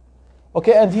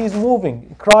 Okay, and he is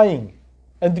moving, crying,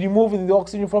 and removing the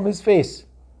oxygen from his face.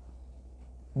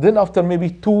 Then after maybe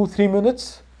 2-3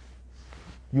 minutes,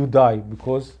 you die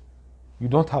because you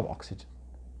don't have oxygen.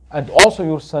 And also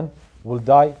your son will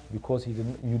die because you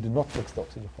did not fix the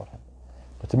oxygen for him.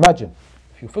 But imagine,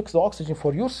 if you fix the oxygen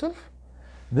for yourself,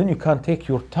 then you can take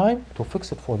your time to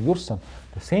fix it for your son.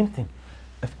 The same thing.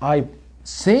 If I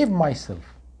save myself,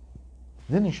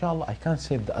 then inshallah I can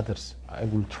save the others. I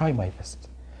will try my best.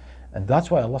 And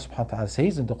that's why Allah subhanahu wa ta'ala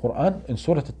says in the Quran, in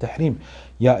Surat Al-Tahrim,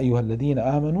 Ya ayyuha alladhina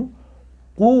amanu,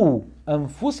 qu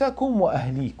anfusakum wa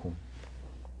ahlikum.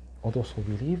 O those who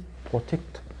believe,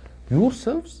 protect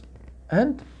yourselves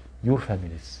and your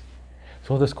families.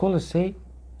 So the scholars say,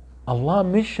 Allah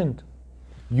mentioned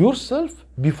yourself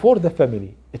before the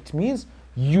family. It means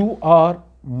you are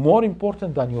more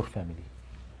important than your family.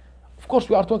 Of course,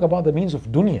 we are talking about the means of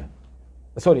dunya.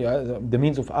 The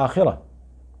means of akhirah.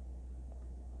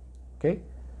 Okay?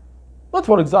 But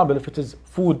for example, if it is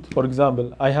food, for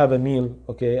example, I have a meal,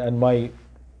 okay, and my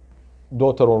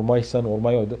daughter or my son or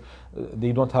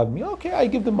they don't have meal, okay, I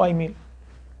give them my meal.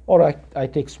 Or I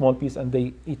take small piece and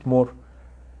they eat more.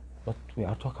 But we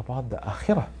are talking about the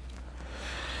akhirah.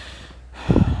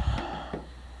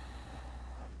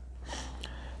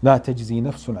 لا تجزي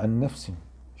نفس عن نفس.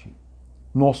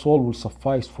 No soul will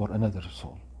suffice for another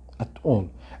soul at all,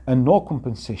 and no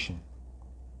compensation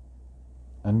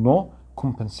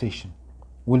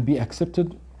will be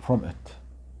accepted from it.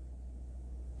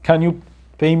 Can you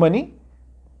pay money?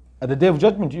 At the day of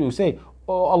judgment you say,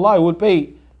 oh Allah, I will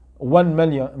pay 1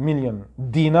 million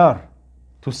dinar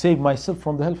to save myself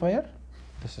from the hellfire.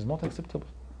 This is not acceptable.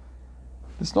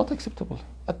 This is not acceptable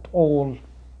at all.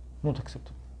 Not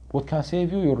acceptable. What can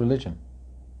save you? Your religion,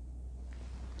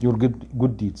 your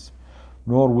good deeds.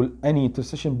 Nor will any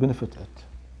intercession benefit it.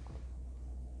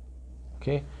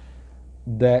 Okay?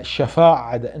 The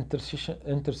shafa'a, the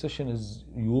intercession is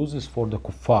uses for the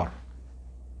kuffar.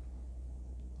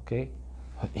 Okay?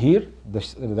 Here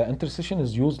the intercession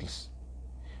is useless.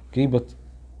 Okay, but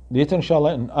later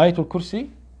inshallah in Ayat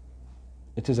al-Kursi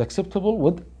it is acceptable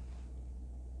with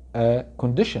a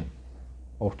condition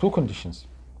or two conditions.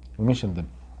 We mentioned them,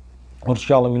 or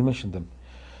inshallah we'll mention them.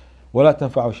 ولا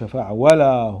تنفع الشفاعة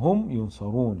ولا هم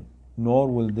ينصرون, nor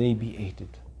will they be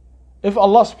aided. If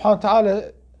Allah subhanahu wa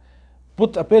ta'ala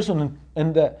put a person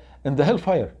in the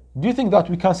hellfire, do you think that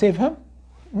we can save him?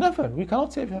 Never, we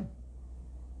cannot save him.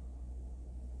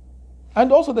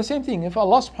 And also the same thing, if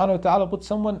Allah subhanahu wa ta'ala put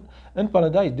someone in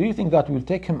paradise, do you think that we will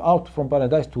take him out from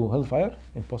paradise to hellfire?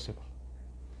 Impossible.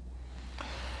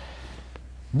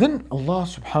 Then Allah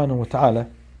subhanahu wa ta'ala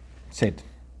said,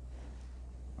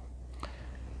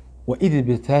 وَإِذِ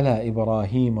ابْتَلَى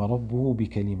إِبْرَاهِيمَ رَبُّهُ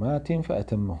بِكَلِمَاتٍ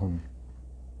فَأَتَمَّهُنَّ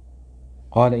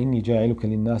قَالَ إِنِّي جَاعِلُكَ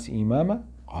لِلنَّاسِ إِمَامًا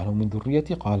قَالَ وَمِنْ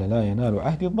ذُرِّيَّتِي قَالَ لَا يَنَالُ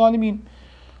عَهْدِ الظَّالِمِينَ.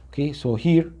 Okay, so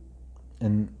here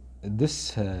in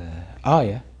this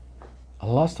ayah,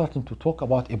 Allah starting to talk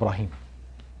about Ibrahim.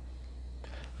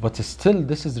 But still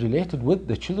this is related with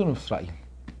the children of Israel.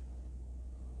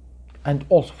 And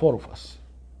also four of us.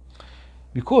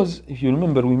 Because if you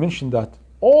remember, we mentioned that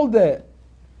all the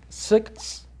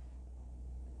sects,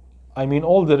 I mean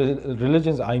all the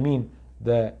religions, I mean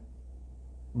the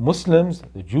Muslims,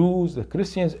 the Jews, the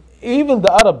Christians, even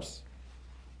the Arabs,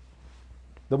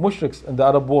 the mushriks in the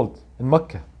Arab world, in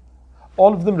Mecca,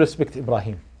 all of them respect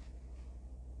Ibrahim.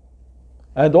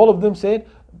 And all of them said,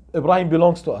 Ibrahim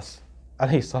belongs to us,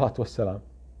 alayhi salatu wassalam.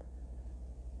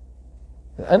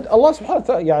 And Allah subhanahu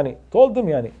wa ta'ala told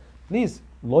them, please,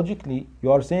 logically,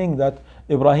 you are saying that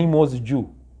Ibrahim was a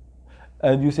Jew,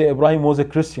 and you say Ibrahim was a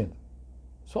Christian.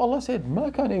 So Allah said, ما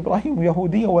كان إبراهيم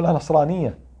يهودية ولا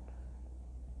نصرانية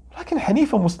لكن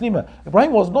حنيفا مسلمة.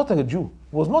 Ibrahim was not a Jew,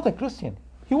 was not a Christian.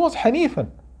 He was Hanifan.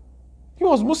 He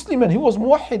was Musliman, he was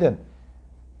Muwahhidan.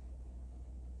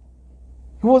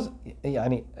 He was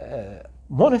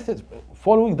monotheism,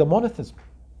 following the monotheism,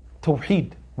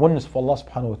 Tawheed, oneness for Allah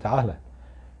subhanahu wa ta'ala.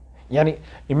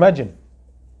 Imagine,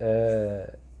 I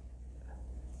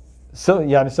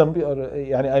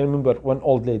remember one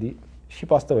old lady, she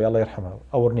passed away, Allah yarhamha,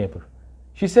 our neighbor.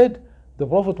 She said the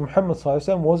Prophet Muhammad sallallahu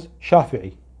alaihi wasallam was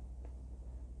Shafi'i.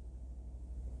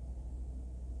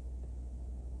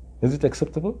 Is it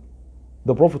acceptable?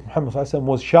 The Prophet Muhammad sallallahu alaihi wasallam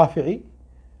was Shafi'i.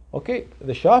 Okay,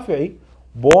 the Shafi'i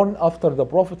born after the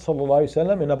Prophet sallallahu alaihi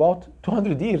wasallam in about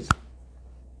 200 years.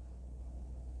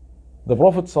 The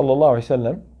Prophet sallallahu alaihi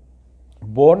wasallam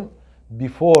born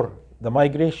before the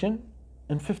migration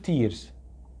in 50 years,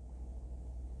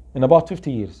 in about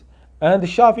 50 years, and the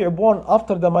Shafi'i born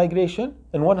after the migration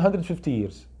in 150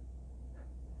 years.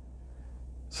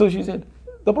 So she said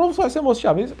the Prophet sallallahu alaihi wasallam was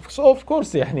Shafi'i. So of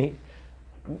course,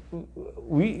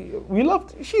 we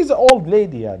loved. She's an old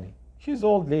lady, She's an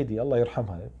old lady, Allah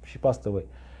yarhamha. She passed away.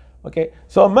 Okay,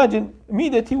 so imagine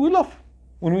immediately we laugh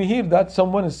when we hear that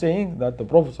someone is saying that the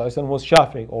Prophet ﷺ was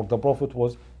Shafi'i or the Prophet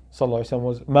was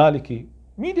Maliki.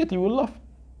 Immediately we laugh.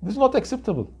 This is not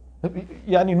acceptable.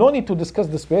 No need to discuss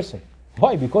this person.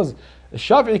 Why? Because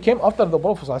Shafi'i came after the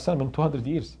Prophet ﷺ in 200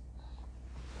 years.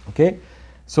 Okay,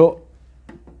 so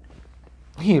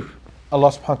here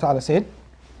Allah subhanahu wa ta'ala said,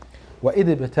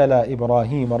 وَإِذِ ابْتَلَى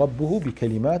إِبْرَاهِيمَ رَبُّهُ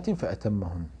بِكَلِمَاتٍ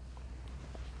فَأَتَمَّهُنَّ.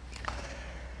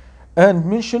 And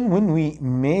mention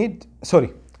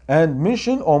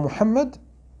O Muhammad,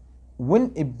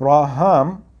 when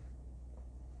Abraham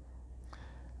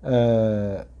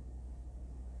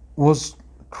was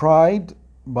tried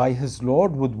by his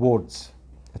Lord with words.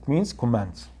 It means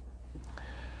commands.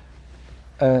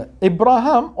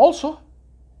 Abraham also,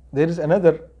 there is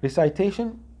another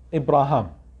recitation, Abraham.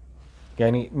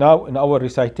 Now in our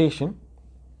recitation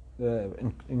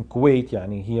in Kuwait,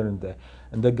 here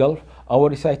in the Gulf, our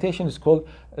recitation is called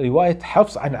Riwayat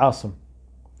Hafs an Asim.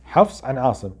 Hafs an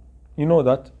Asim. You know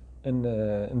that in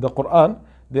the Quran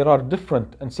there are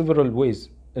different and several ways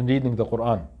in reading the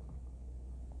Quran.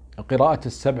 قراءة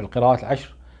السبع, قراءة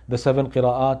العشر, the 7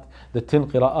 qira'at, the 10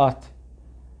 qira'at.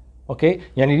 Okay,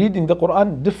 yani reading the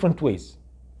Quran different ways,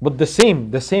 but the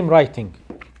same writing,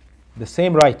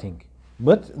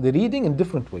 but the reading in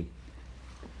different way.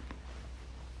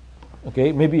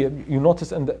 Okay, maybe you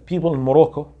notice in the people in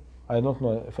Morocco, I don't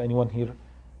know if anyone here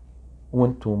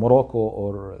went to Morocco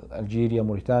or Algeria,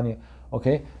 Mauritania.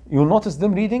 Okay, you notice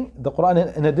them reading the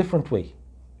Quran in a different way.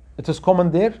 It is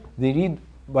common there, they read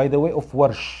by the way of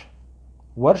Warsh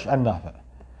and Nafi'.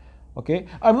 Okay,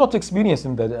 I'm not experienced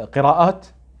in the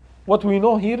qira'at. What we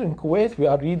know here in Kuwait, we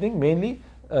are reading mainly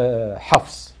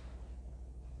Hafs.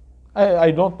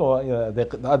 I don't know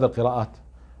the other qira'at,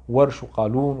 Warsh,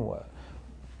 Qalun,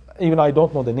 even I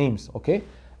don't know the names. Okay,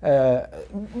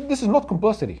 this is not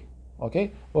compulsory.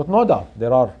 Okay, but no doubt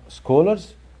there are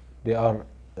scholars, they are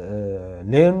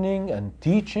learning and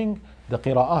teaching the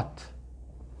qira'at.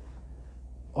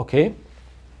 Okay,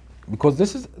 because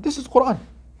this is Quran.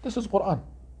 This is Quran.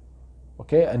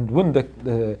 Okay, and when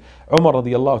the Umar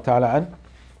radiallahu ta'ala an,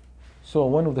 so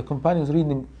one of the companions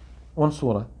reading one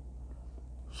surah,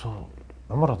 so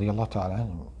Umar radiallahu ta'ala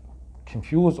an,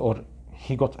 confused, or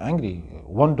he got angry,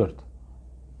 wondered.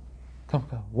 Come,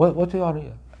 what you are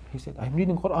here? He said, I'm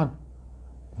reading Quran.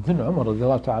 Then Umar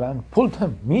radiallahu ta'ala an pulled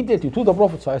him immediately to the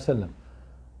Prophet sallallahu alaihi wasallam.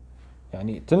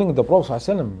 Yani telling the Prophet sallallahu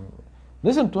alaihi wasallam,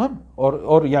 listen to him,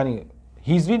 or yani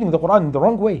he's reading the Quran in the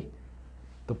wrong way.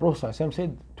 The Prophet ﷺ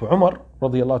said to Umar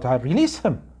radiallahu ta'ala, release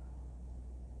him,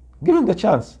 give him the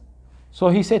chance. So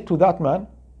he said to that man,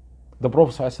 the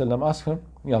Prophet ﷺ asked him,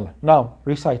 Yalla, now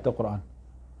recite the Quran.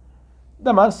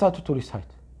 The man started to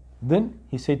recite. Then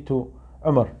he said to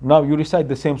Umar, now you recite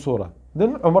the same surah.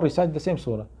 Then Umar recited the same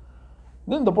surah.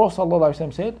 Then the Prophet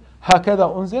ﷺ said, هكذا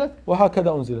أنزلت وهكذا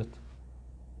أنزلت.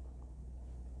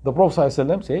 The Prophet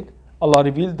ﷺ said, Allah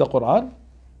revealed the Quran,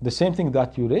 the same thing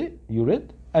that you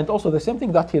read, and also the same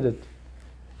thing that he read.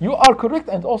 You are correct,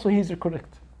 and also he is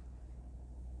correct.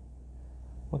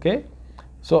 Okay,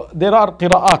 so there are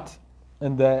qira'at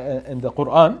in the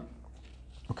Quran.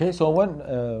 Okay, so one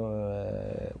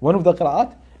of the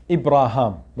qira'at,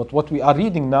 Ibrahim, but what we are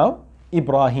reading now,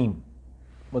 Ibrahim.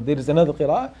 But there is another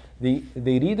qira'ah, they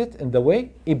read it in the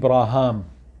way Ibrahim,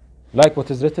 like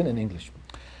what is written in English.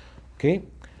 Okay,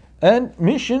 and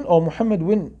mention of Muhammad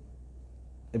when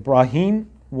Ibrahim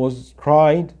was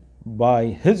tried by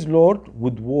his Lord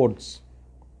with words.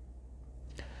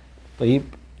 طيب,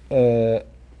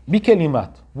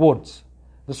 بكلمات, words.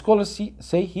 The scholars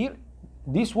say here,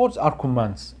 these words are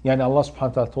commands. Yani Allah subhanahu wa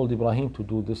ta'ala told Ibrahim to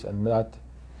do this and that.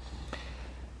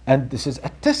 And this is a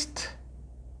test.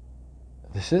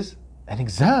 This is an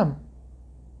exam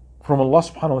from Allah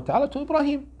subhanahu wa ta'ala to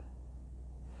Ibrahim.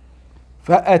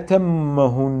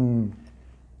 فَأَتَمَّهُنْ,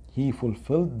 he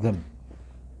fulfilled them.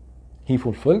 He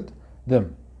fulfilled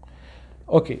them.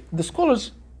 Okay, the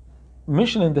scholars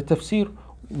mention in the tafsir,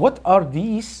 what are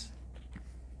these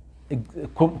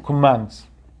commands?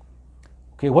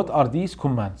 Okay, what are these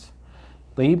commands?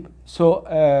 طيب, so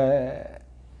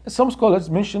some scholars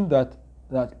mention that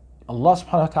Allah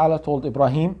subhanahu wa ta'ala told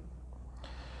Ibrahim,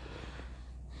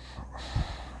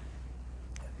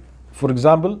 for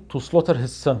example, to slaughter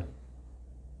his son.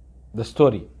 The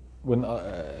story when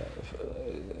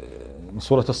in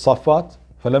Surat الصافات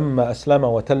فلما أسلم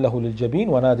وتله للجبين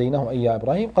وناديناه أي يا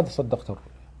إبراهيم قد صدقت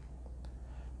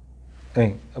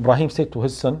الرؤيا. Ibrahim said to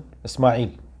his son Ismail,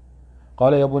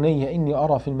 قال يا بني إني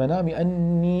أرى في المنام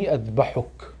أني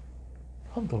أذبحك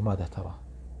فانظر ماذا ترى.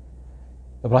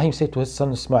 Ibrahim said to his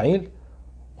son Ismail,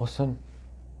 oh son,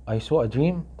 I saw a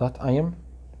dream that I am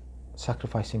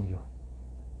sacrificing you.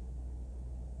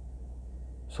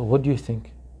 So what do you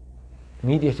think?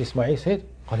 Immediately Ismail said,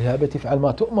 قال يا أبت افعل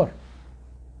ما تؤمر.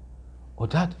 Oh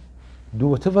dad, do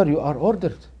whatever you are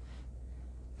ordered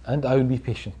and I will be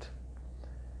patient.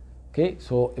 Okay,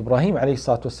 so Ibrahim alayhi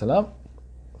salatu wasalam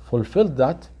fulfilled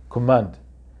that command.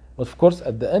 But of course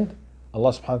at the end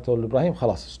Allah subhanahu wa ta'ala told Ibrahim,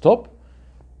 خلاص, stop,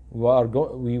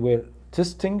 we were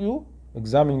testing you,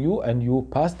 examining you, and you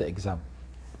passed the exam.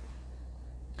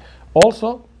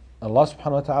 Also Allah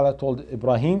subhanahu wa ta'ala told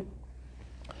Ibrahim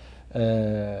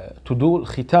to do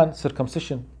khitan,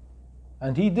 circumcision,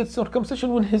 and he did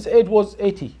circumcision when his age was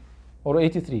 80 or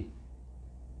 83.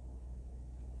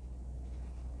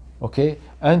 Okay,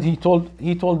 and he told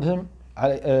him,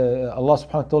 Allah subhanahu wa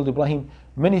ta'ala told Ibrahim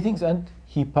many things, and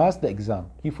he passed the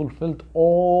exam. He fulfilled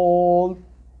all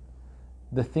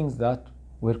the things that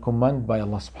were commanded by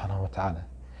Allah subhanahu wa ta'ala.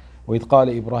 وإذ قال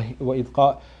إبراهيم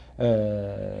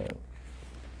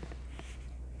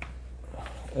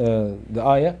the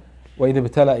ayah وإذ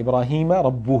ابتلى إبراهيم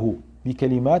ربه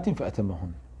بكلمات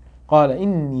فأتمهن قال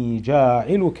إني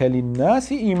جاعلك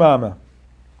للناس إماما.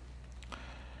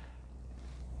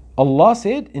 Allah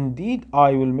said, indeed I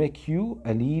will make you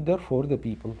a leader for the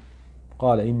people.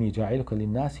 قال إني جاعلك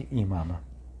للناس إماما.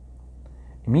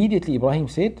 Immediately Ibrahim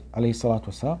said, عليه الصلاة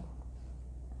والسلام,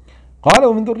 قال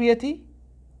ومن ذريتي,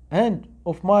 and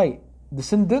of my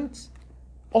descendants,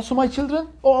 also my children,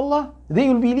 oh Allah, they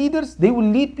will be leaders, they will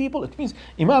lead people. It means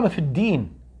imama fi deen,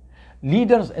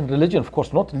 leaders in religion, of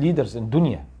course, not leaders in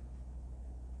dunya.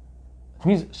 It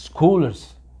means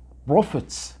scholars,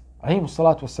 prophets, عليهم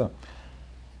الصلاة والسلام.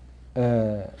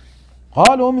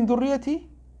 قال ومن ذريتي,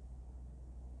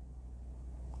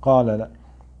 قال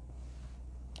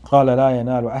لا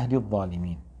ينال عهد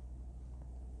الظالمين.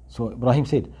 So Ibrahim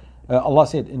said, Allah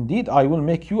said, indeed I will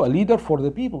make you a leader for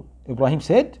the people. Ibrahim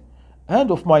said,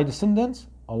 and of my descendants,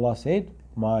 Allah said,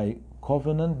 my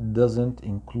covenant doesn't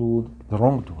include the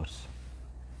wrongdoers.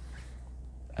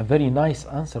 A very nice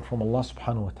answer from Allah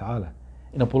subhanahu wa ta'ala,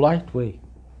 in a polite way.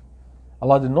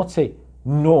 Allah did not say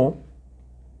no,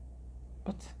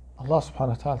 but Allah subhanahu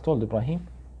wa ta'ala told Ibrahim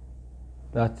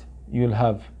that you'll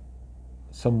have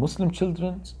some Muslim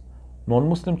children,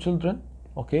 non-Muslim children,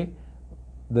 okay?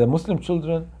 The Muslim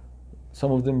children,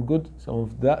 some of them good, some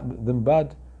of them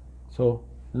bad. So,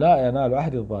 لا ينال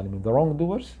عهد الظالمين. The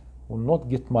wrongdoers will not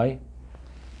get my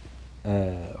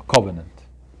covenant.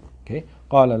 Okay?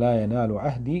 قال لا ينال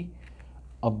عهدي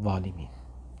الظالمين.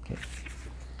 Okay.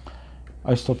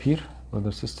 I stop here,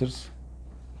 brothers and sisters.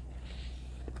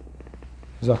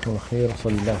 جزاكم الله خير.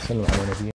 وصلى الله وسلم على نبينا